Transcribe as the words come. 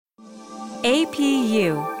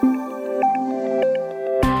APU.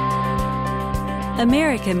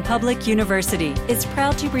 American Public University is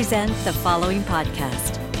proud to present the following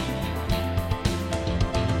podcast.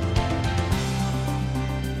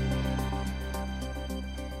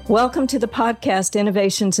 Welcome to the podcast,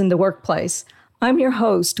 Innovations in the Workplace. I'm your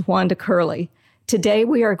host, Wanda Curley. Today,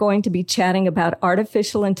 we are going to be chatting about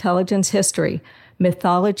artificial intelligence history,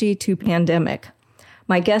 mythology to pandemic.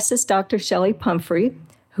 My guest is Dr. Shelley Pumphrey,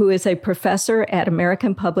 who is a professor at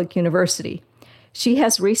American Public University. She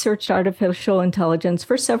has researched artificial intelligence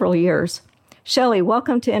for several years. Shelley,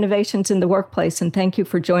 welcome to Innovations in the Workplace, and thank you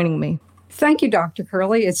for joining me. Thank you, Dr.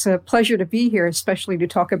 Curley. It's a pleasure to be here, especially to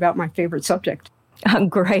talk about my favorite subject.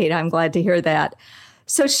 Great. I'm glad to hear that.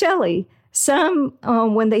 So, Shelley, some,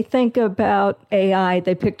 when they think about AI,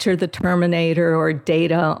 they picture the Terminator or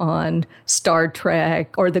Data on Star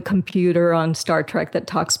Trek or the computer on Star Trek that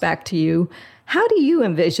talks back to you. How do you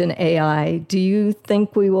envision AI? Do you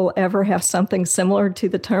think we will ever have something similar to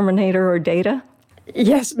the Terminator or Data?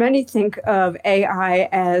 Yes, many think of AI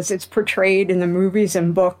as it's portrayed in the movies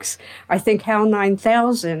and books. I think HAL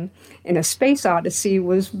 9000 in A Space Odyssey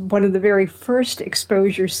was one of the very first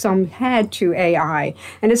exposures some had to AI,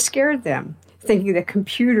 and it scared them, thinking that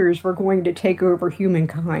computers were going to take over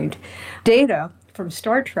humankind. Data from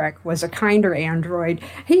Star Trek was a kinder android.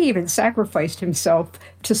 He even sacrificed himself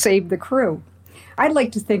to save the crew. I'd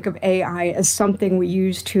like to think of AI as something we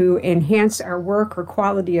use to enhance our work or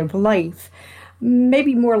quality of life,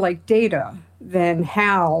 maybe more like Data than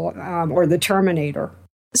HAL or the Terminator.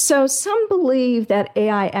 So some believe that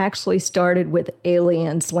AI actually started with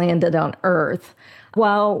aliens landed on Earth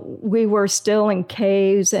while we were still in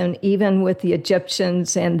caves and even with the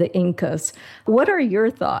Egyptians and the Incas. What are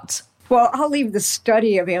your thoughts? Well, I'll leave the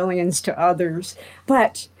study of aliens to others,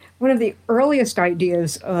 but one of the earliest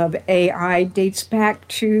ideas of AI dates back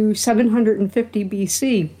to 750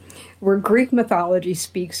 BC, where Greek mythology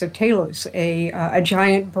speaks of Talos, a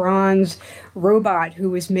giant bronze robot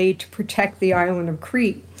who was made to protect the island of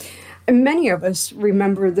Crete. And many of us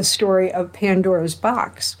remember the story of Pandora's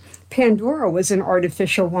box. Pandora was an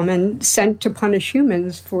artificial woman sent to punish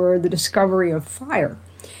humans for the discovery of fire.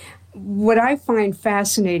 What I find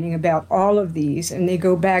fascinating about all of these, and they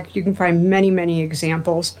go back, you can find many, many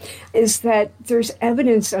examples, is that there's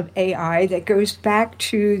evidence of AI that goes back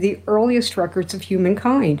to the earliest records of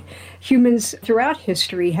humankind. Humans throughout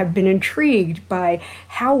history have been intrigued by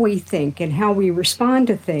how we think and how we respond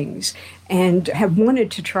to things, and have wanted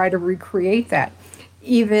to try to recreate that.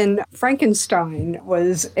 Even Frankenstein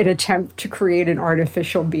was an attempt to create an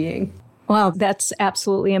artificial being. Wow, that's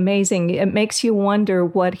absolutely amazing. It makes you wonder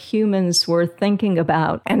what humans were thinking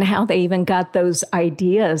about and how they even got those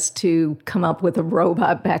ideas to come up with a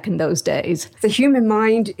robot back in those days. The human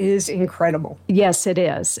mind is incredible. Yes, it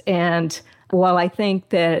is. And while I think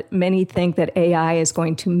that many think that AI is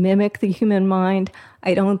going to mimic the human mind,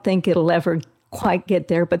 I don't think it'll ever quite get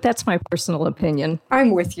there, but that's my personal opinion.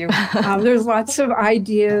 I'm with you. There's lots of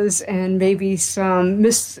ideas and maybe some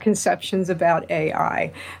misconceptions about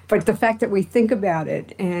AI, but the fact that we think about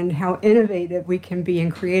it and how innovative we can be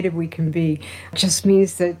and creative we can be just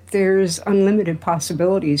means that there's unlimited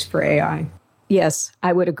possibilities for AI. Yes,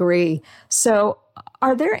 I would agree. So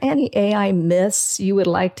are there any AI myths you would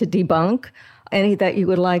like to debunk? Any that you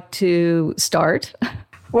would like to start?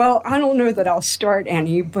 Well, I don't know that I'll start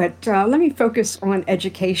any, but let me focus on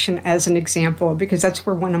education as an example, because that's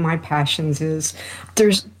where one of my passions is.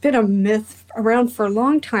 There's been a myth around for a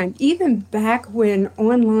long time, even back when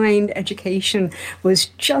online education was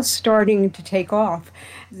just starting to take off,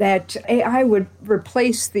 that AI would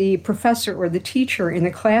replace the professor or the teacher in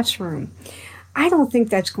the classroom. I don't think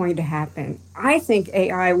that's going to happen. I think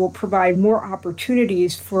AI will provide more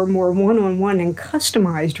opportunities for more one-on-one and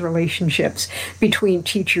customized relationships between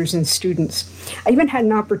teachers and students. I even had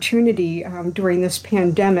an opportunity during this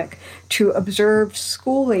pandemic to observe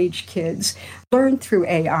school-age kids learn through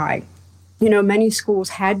AI. You know, many schools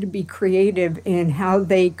had to be creative in how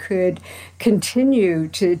they could continue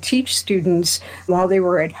to teach students while they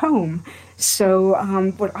were at home. So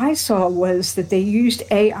what I saw was that they used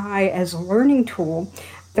AI as a learning tool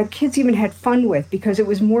that kids even had fun with, because it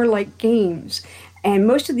was more like games. And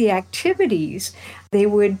most of the activities, they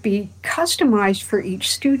would be customized for each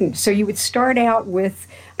student. So you would start out with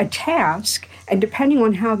a task, and depending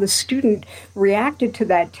on how the student reacted to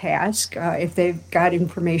that task, if they got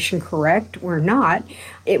information correct or not,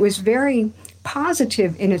 it was very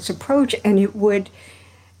positive in its approach, and it would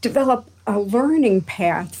develop a learning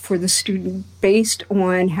path for the student based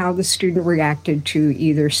on how the student reacted to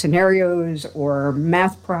either scenarios or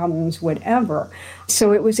math problems, whatever.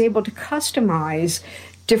 So it was able to customize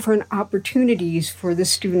different opportunities for the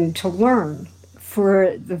student to learn.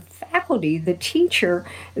 For the faculty, the teacher,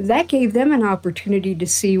 that gave them an opportunity to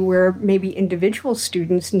see where maybe individual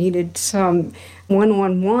students needed some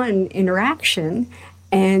one-on-one interaction,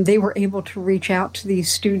 and they were able to reach out to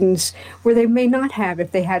these students where they may not have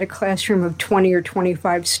if they had a classroom of 20 or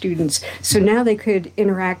 25 students. So now they could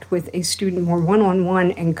interact with a student more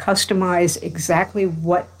one-on-one and customize exactly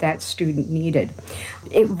what that student needed.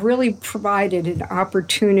 It really provided an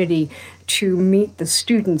opportunity to meet the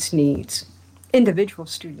students' needs, individual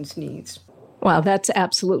students' needs. Wow, that's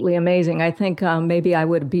absolutely amazing. I think maybe I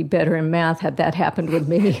would be better in math had that happened with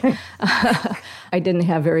me. I didn't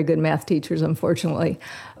have very good math teachers, unfortunately.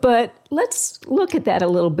 But let's look at that a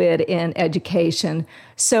little bit in education.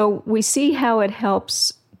 So we see how it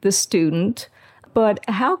helps the student, but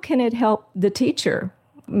how can it help the teacher,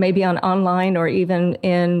 maybe on online or even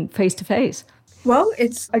in face-to-face? Well,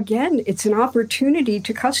 it's an opportunity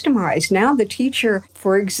to customize. Now the teacher,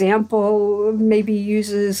 for example, maybe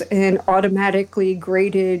uses an automatically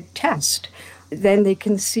graded test. Then they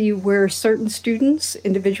can see where certain students,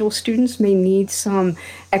 individual students, may need some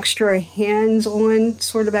extra hands-on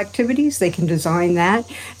sort of activities. They can design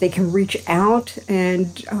that. They can reach out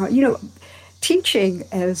and, teaching,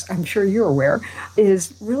 as I'm sure you're aware,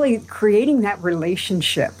 is really creating that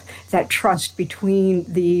relationship, that trust between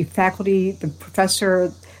the faculty, the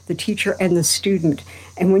professor, the teacher, and the student.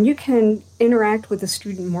 And when you can interact with the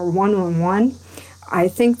student more one-on-one, I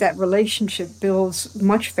think that relationship builds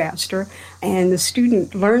much faster and the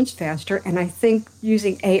student learns faster. And I think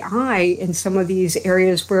using AI in some of these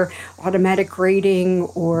areas where automatic grading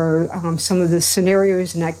or some of the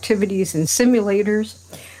scenarios and activities and simulators,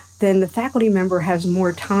 then the faculty member has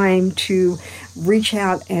more time to reach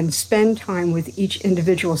out and spend time with each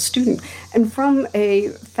individual student. And from a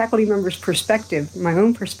faculty member's perspective, my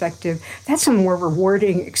own perspective, that's a more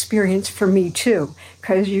rewarding experience for me too,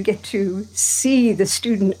 because you get to see the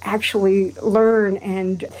student actually learn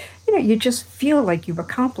and you just feel like you've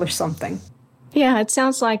accomplished something. Yeah, it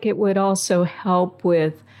sounds like it would also help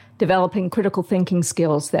with developing critical thinking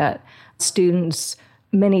skills that students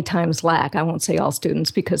many times lack. I won't say all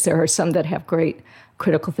students because there are some that have great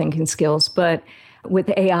critical thinking skills, but with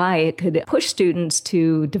AI, it could push students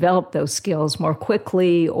to develop those skills more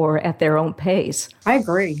quickly or at their own pace. I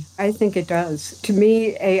agree. I think it does. To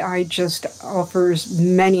me, AI just offers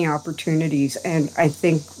many opportunities, and I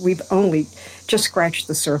think we've only just scratched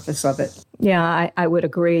the surface of it. Yeah, I would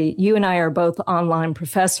agree. You and I are both online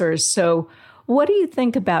professors, so what do you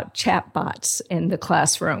think about chatbots in the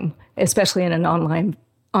classroom, especially in an online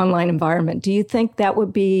environment? Do you think that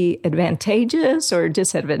would be advantageous or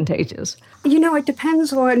disadvantageous? It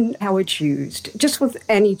depends on how it's used. Just with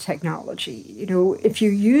any technology, if you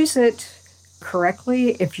use it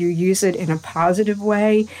correctly, if you use it in a positive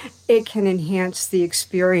way, it can enhance the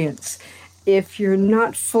experience. If you're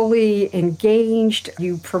not fully engaged,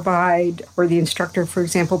 you provide, or the instructor, for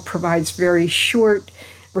example, provides very short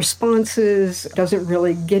responses, doesn't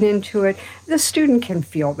really get into it, the student can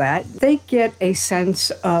feel that. They get a sense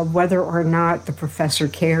of whether or not the professor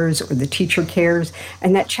cares or the teacher cares,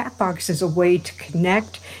 and that chat box is a way to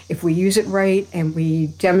connect if we use it right and we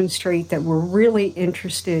demonstrate that we're really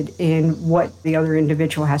interested in what the other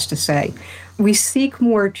individual has to say. We seek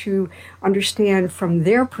more to understand from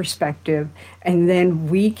their perspective, and then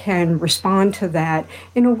we can respond to that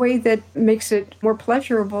in a way that makes it more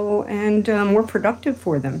pleasurable and more productive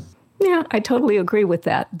for them. Yeah, I totally agree with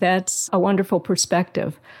that. That's a wonderful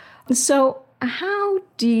perspective. So how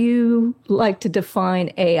do you like to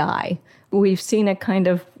define AI? We've seen it kind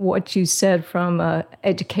of what you said from an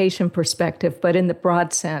education perspective, but in the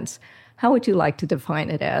broad sense, how would you like to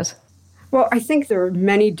define it as? Well, I think there are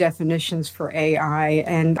many definitions for AI,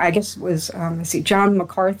 and I guess it was, John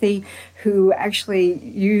McCarthy, who actually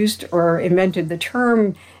used or invented the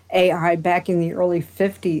term AI back in the early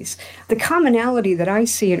 50s. The commonality that I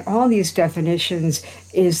see in all these definitions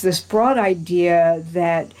is this broad idea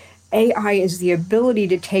that AI is the ability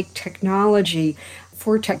to take technology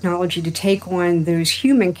to take on those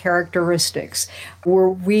human characteristics where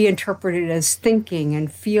we interpret it as thinking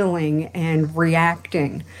and feeling and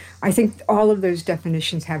reacting. I think all of those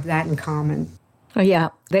definitions have that in common. Yeah,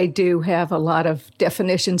 they do have a lot of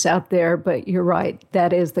definitions out there, but you're right.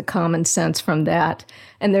 That is the common sense from that.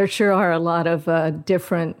 And there sure are a lot of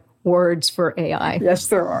different words for AI. Yes,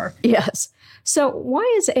 there are. Yes. So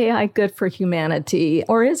why is AI good for humanity,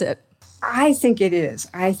 or is it? I think it is.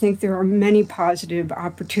 I think there are many positive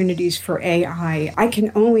opportunities for AI. I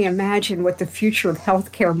can only imagine what the future of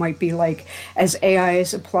healthcare might be like as AI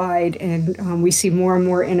is applied and we see more and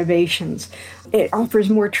more innovations. It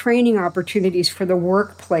offers more training opportunities for the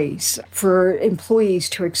workplace, for employees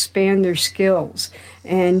to expand their skills.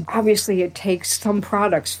 And obviously, it takes some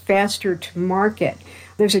products faster to market.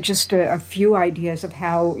 Those are just a few ideas of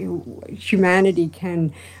how humanity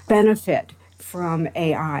can benefit from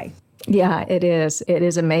AI. Yeah, it is. It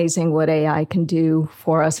is amazing what AI can do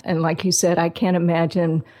for us. And like you said, I can't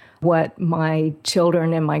imagine what my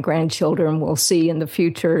children and my grandchildren will see in the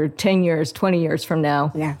future, 10 years, 20 years from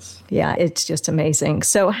now. Yes. Yeah, it's just amazing.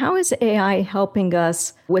 So how is AI helping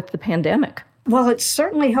us with the pandemic? Well, it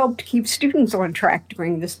certainly helped keep students on track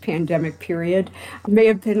during this pandemic period. It may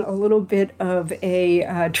have been a little bit of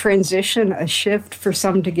a transition, a shift for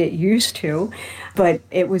some to get used to, but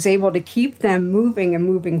it was able to keep them moving and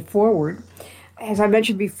moving forward. As I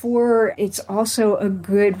mentioned before, it's also a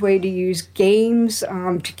good way to use games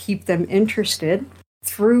to keep them interested.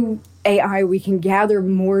 Through AI, we can gather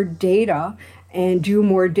more data and do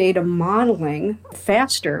more data modeling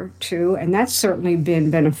faster too, and that's certainly been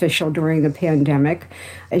beneficial during the pandemic.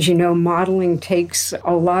 As you know, modeling takes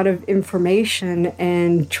a lot of information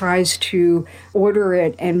and tries to order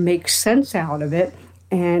it and make sense out of it,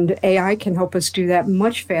 and AI can help us do that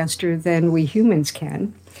much faster than we humans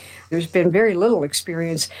can. There's been very little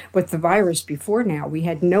experience with the virus before now. We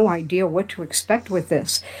had no idea what to expect with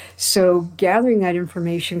this. So gathering that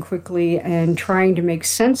information quickly and trying to make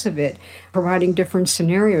sense of it, providing different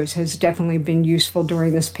scenarios has definitely been useful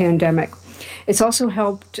during this pandemic. It's also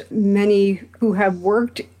helped many who have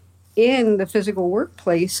worked in the physical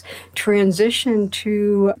workplace transition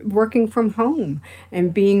to working from home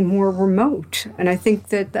and being more remote. And I think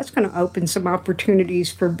that that's going to open some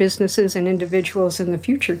opportunities for businesses and individuals in the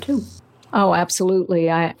future, too. Oh, absolutely.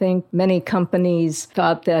 I think many companies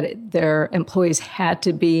thought that their employees had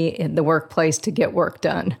to be in the workplace to get work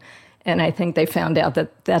done. And I think they found out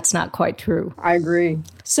that that's not quite true. I agree.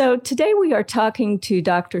 So today we are talking to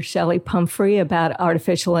Dr. Shelley Pumphrey about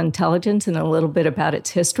artificial intelligence and a little bit about its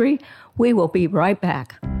history. We will be right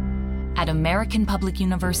back. At American Public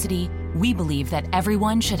University, we believe that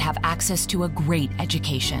everyone should have access to a great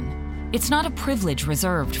education. It's not a privilege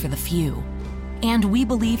reserved for the few. And we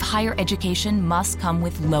believe higher education must come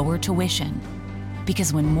with lower tuition.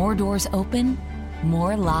 Because when more doors open,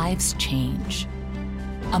 more lives change.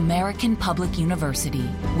 American Public University,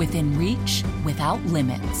 within reach, without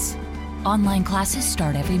limits. Online classes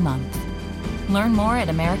start every month. Learn more at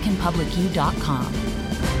AmericanPublicU.com.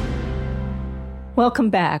 Welcome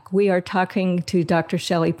back. We are talking to Dr.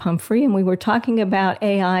 Shelley Pumphrey, and we were talking about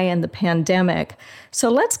AI and the pandemic. So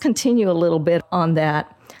let's continue a little bit on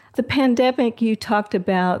that. The pandemic, you talked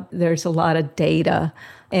about, there's a lot of data,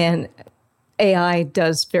 and AI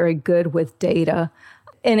does very good with data.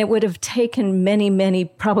 And it would have taken many,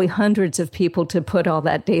 probably hundreds of people to put all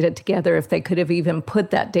that data together if they could have even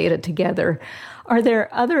put that data together. Are there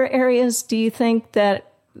other areas, do you think,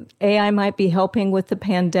 that AI might be helping with the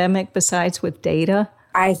pandemic besides with data?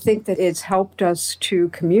 I think that it's helped us to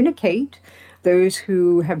communicate. Those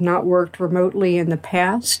who have not worked remotely in the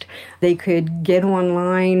past, they could get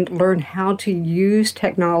online, learn how to use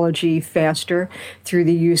technology faster through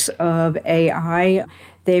the use of AI.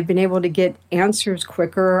 They've been able to get answers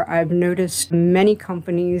quicker. I've noticed many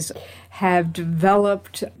companies have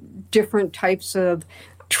developed different types of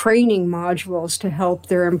training modules to help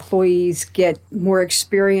their employees get more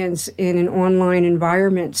experience in an online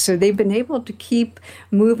environment. So they've been able to keep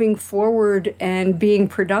moving forward and being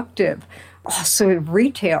productive. Also,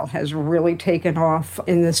 retail has really taken off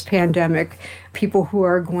in this pandemic. People who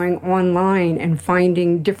are going online and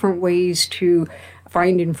finding different ways to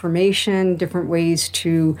find information, different ways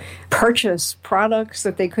to purchase products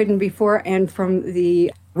that they couldn't before, and from the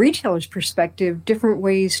retailer's perspective, different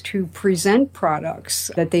ways to present products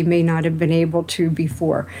that they may not have been able to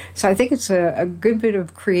before. So I think it's a good bit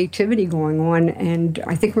of creativity going on, and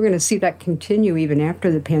I think we're going to see that continue even after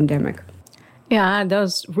the pandemic. Yeah,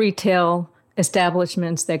 those retail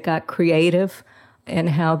establishments that got creative in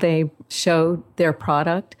how they showed their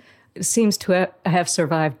product, it seems to have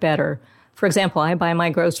survived better. For example, I buy my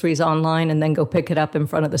groceries online and then go pick it up in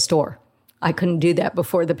front of the store. I couldn't do that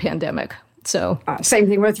before the pandemic. So same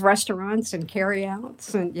thing with restaurants and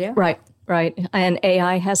carryouts, and yeah. Right. And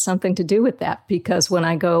AI has something to do with that, because when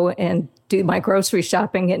I go and do my grocery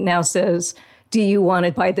shopping, it now says, do you want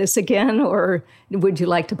to buy this again, or would you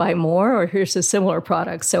like to buy more, or here's a similar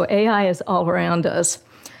product? So AI is all around us.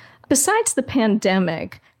 Besides the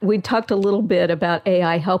pandemic, we talked a little bit about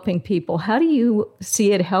AI helping people. How do you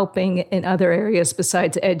see it helping in other areas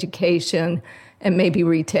besides education and maybe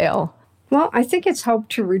retail? Well, I think it's helped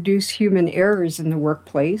to reduce human errors in the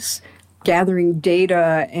workplace. Gathering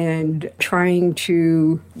data and trying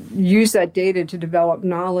to use that data to develop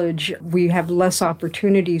knowledge, we have less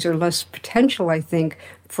opportunities or less potential, I think,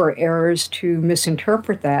 for errors to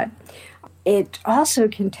misinterpret that. It also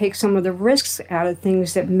can take some of the risks out of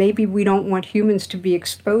things that maybe we don't want humans to be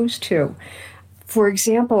exposed to. For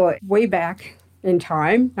example, way back in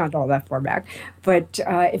time, not all that far back, but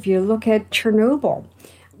if you look at Chernobyl,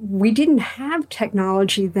 we didn't have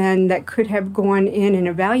technology then that could have gone in and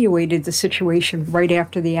evaluated the situation right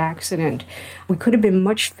after the accident. We could have been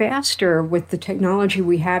much faster with the technology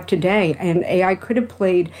we have today, and AI could have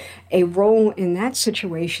played a role in that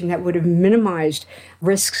situation that would have minimized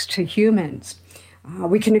risks to humans.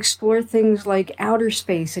 We can explore things like outer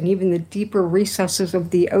space and even the deeper recesses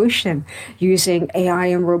of the ocean using AI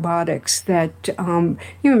and robotics that,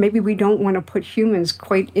 maybe we don't want to put humans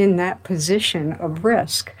quite in that position of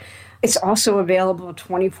risk. It's also available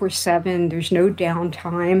 24/7. There's no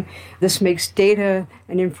downtime. This makes data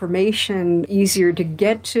and information easier to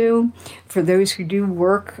get to for those who do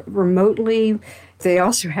work remotely. They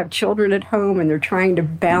also have children at home and they're trying to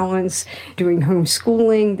balance doing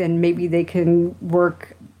homeschooling. Then maybe they can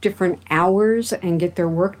work different hours and get their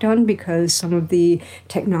work done because some of the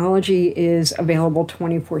technology is available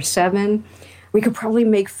 24/7. We could probably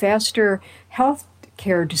make faster health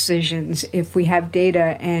care decisions if we have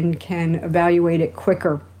data and can evaluate it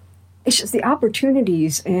quicker. It's just the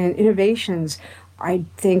opportunities and innovations, I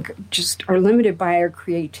think, just are limited by our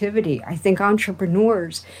creativity. I think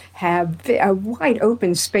entrepreneurs have a wide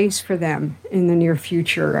open space for them in the near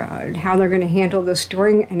future, and how they're going to handle this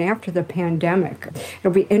during and after the pandemic.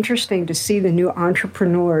 It'll be interesting to see the new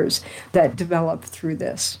entrepreneurs that develop through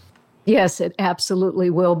this. Yes, it absolutely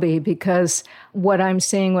will be, because what I'm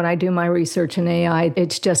seeing when I do my research in AI,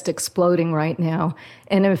 it's just exploding right now.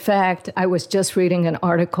 And in fact, I was just reading an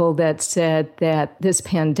article that said that this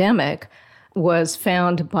pandemic was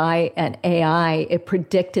found by an AI. It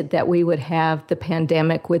predicted that we would have the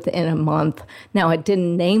pandemic within a month. Now, it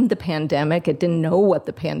didn't name the pandemic. It didn't know what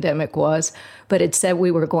the pandemic was, but it said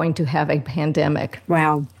we were going to have a pandemic.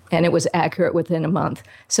 Wow. And it was accurate within a month.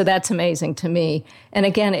 So that's amazing to me. And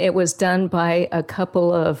again, it was done by a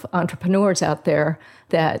couple of entrepreneurs out there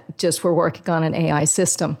that just were working on an AI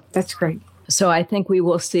system. That's great. So I think we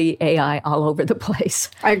will see AI all over the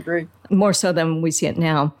place. I agree. More so than we see it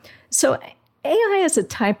now. So AI is a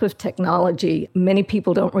type of technology. Many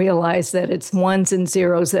people don't realize that it's ones and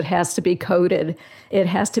zeros that has to be coded. It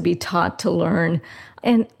has to be taught to learn.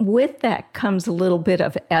 And with that comes a little bit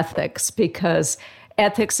of ethics, because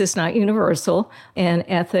ethics is not universal, and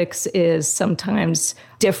ethics is sometimes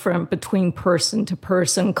different between person to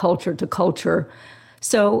person, culture to culture.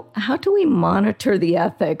 So how do we monitor the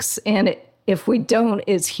ethics? And if we don't,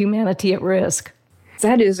 is humanity at risk?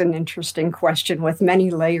 That is an interesting question with many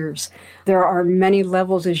layers. There are many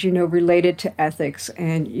levels, as you know, related to ethics.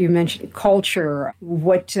 And you mentioned culture,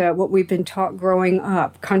 what we've been taught growing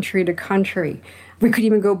up, country to country. We could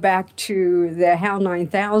even go back to the HAL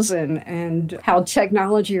 9000 and how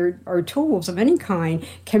technology or tools of any kind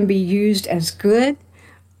can be used as good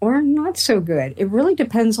or not so good. It really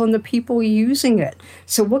depends on the people using it.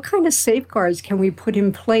 So what kind of safeguards can we put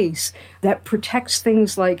in place that protects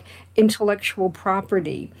things like intellectual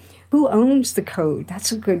property? Who owns the code?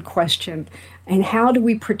 That's a good question. And how do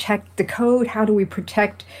we protect the code? How do we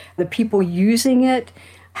protect the people using it?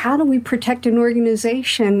 How do we protect an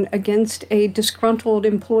organization against a disgruntled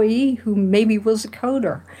employee who maybe was a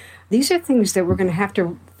coder? These are things that we're going to have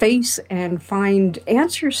to face and find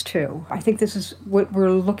answers to. I think this is what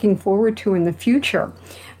we're looking forward to in the future.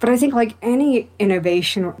 But I think like any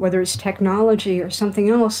innovation, whether it's technology or something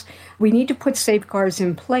else, we need to put safeguards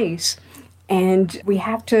in place. And we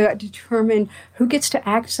have to determine who gets to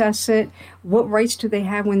access it, what rights do they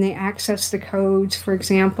have when they access the codes, for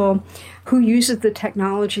example, who uses the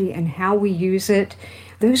technology and how we use it.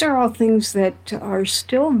 Those are all things that are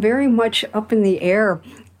still very much up in the air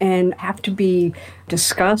and have to be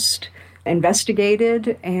discussed,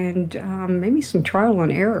 investigated, and maybe some trial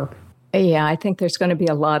and error. Yeah, I think there's going to be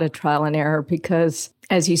a lot of trial and error because,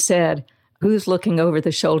 as you said, who's looking over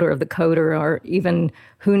the shoulder of the coder, or even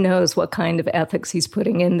who knows what kind of ethics he's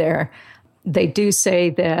putting in there. They do say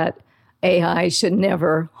that AI should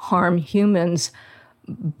never harm humans,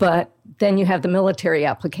 but then you have the military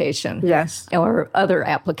application. Yes. Or other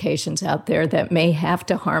applications out there that may have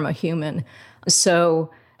to harm a human. So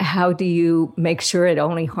how do you make sure it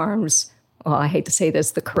only harms well, I hate to say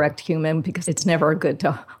this, the correct human, because it's never good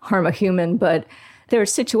to harm a human, but there are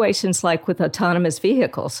situations like with autonomous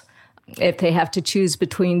vehicles. If they have to choose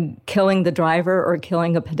between killing the driver or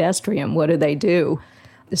killing a pedestrian, what do they do?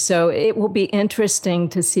 So it will be interesting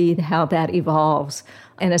to see how that evolves,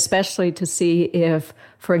 and especially to see if,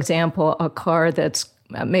 for example, a car that's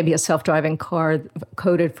maybe a self-driving car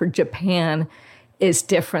coded for Japan is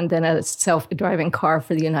different than a self-driving car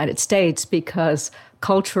for the United States, because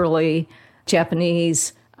culturally,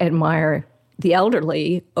 Japanese admire the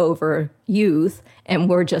elderly over youth, and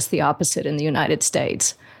we're just the opposite in the United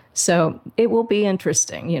States. So it will be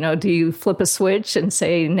interesting. Do you flip a switch and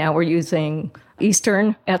say, now we're using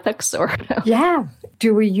Eastern ethics? Or Yeah.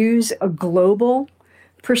 Do we use a global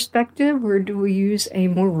perspective, or do we use a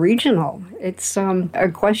more regional? It's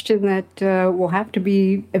a question that will have to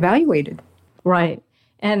be evaluated. Right.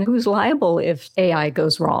 And who's liable if AI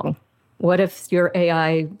goes wrong? What if your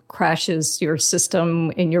AI crashes your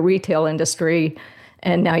system in your retail industry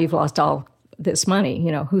and now you've lost all this money?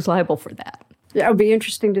 Who's liable for that? Yeah, it'll be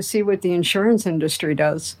interesting to see what the insurance industry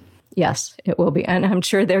does. Yes, it will be. And I'm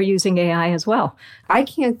sure they're using AI as well. I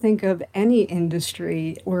can't think of any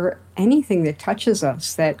industry or anything that touches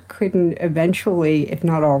us that couldn't eventually, if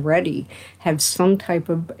not already, have some type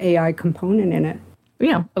of AI component in it.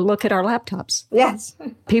 Yeah, look at our laptops. Yes.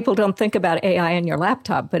 People don't think about AI in your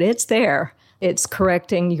laptop, but it's there. It's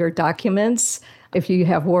correcting your documents. If you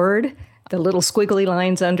have Word, the little squiggly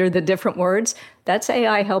lines under the different words, that's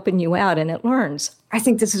AI helping you out, and it learns. I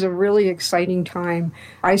think this is a really exciting time.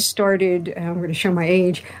 I started, I'm going to show my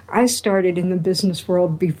age, I started in the business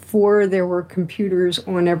world before there were computers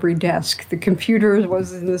on every desk. The computer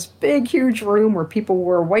was in this big, huge room where people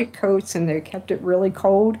wore white coats and they kept it really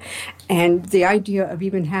cold. And the idea of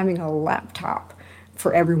even having a laptop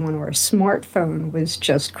for everyone or a smartphone was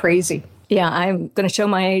just crazy. Yeah, I'm going to show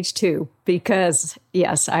my age too, because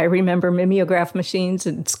yes, I remember mimeograph machines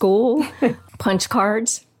in school, punch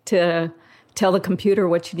cards to tell the computer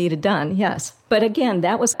what you needed done. Yes. But again,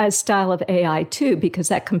 that was a style of AI too, because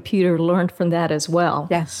that computer learned from that as well.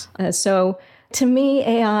 Yes. So to me,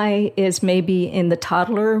 AI is maybe in the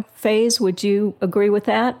toddler phase. Would you agree with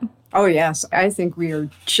that? Oh, yes. I think we are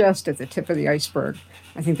just at the tip of the iceberg.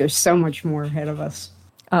 I think there's so much more ahead of us.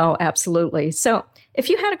 Oh, absolutely. So if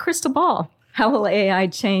you had a crystal ball, how will AI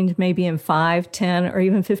change maybe in 5, 10, or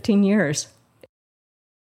even 15 years?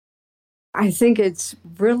 I think it's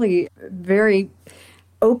really very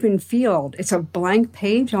open field. It's a blank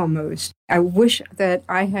page almost. I wish that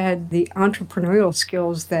I had the entrepreneurial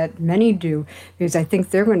skills that many do, because I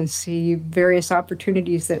think they're going to see various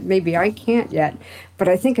opportunities that maybe I can't yet. But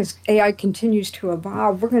I think as AI continues to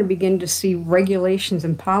evolve, we're going to begin to see regulations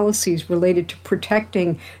and policies related to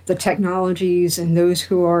protecting the technologies and those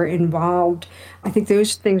who are involved. I think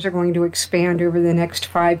those things are going to expand over the next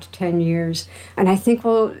 5 to 10 years. And I think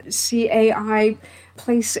we'll see AI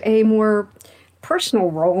place a more personal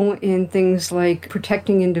role in things like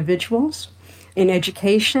protecting individuals, in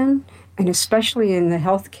education, and especially in the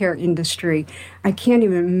healthcare industry. I can't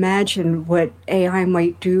even imagine what AI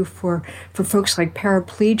might do for folks like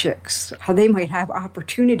paraplegics, how they might have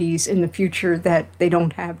opportunities in the future that they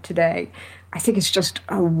don't have today. I think it's just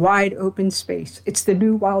a wide open space. It's the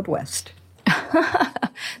new Wild West.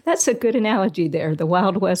 That's a good analogy there, the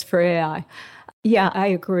Wild West for AI. Yeah, I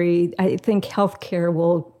agree. I think healthcare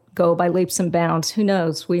will go by leaps and bounds. Who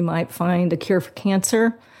knows? We might find a cure for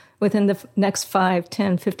cancer within the next 5,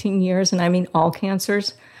 10, 15 years, and I mean all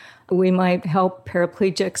cancers. We might help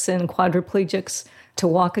paraplegics and quadriplegics to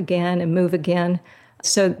walk again and move again.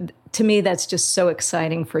 So to me, that's just so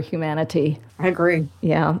exciting for humanity. I agree.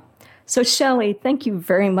 Yeah. So Shelley, thank you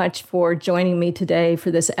very much for joining me today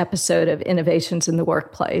for this episode of Innovations in the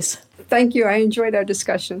Workplace. Thank you. I enjoyed our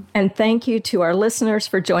discussion. And thank you to our listeners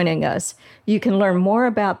for joining us. You can learn more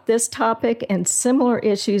about this topic and similar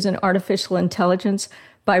issues in artificial intelligence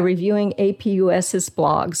by reviewing APUS's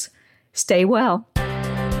blogs. Stay well.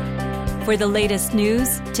 For the latest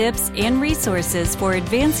news, tips, and resources for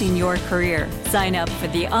advancing your career, sign up for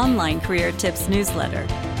the online Career Tips newsletter.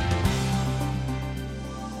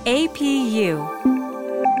 APU,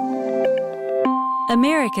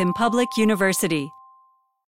 American Public University.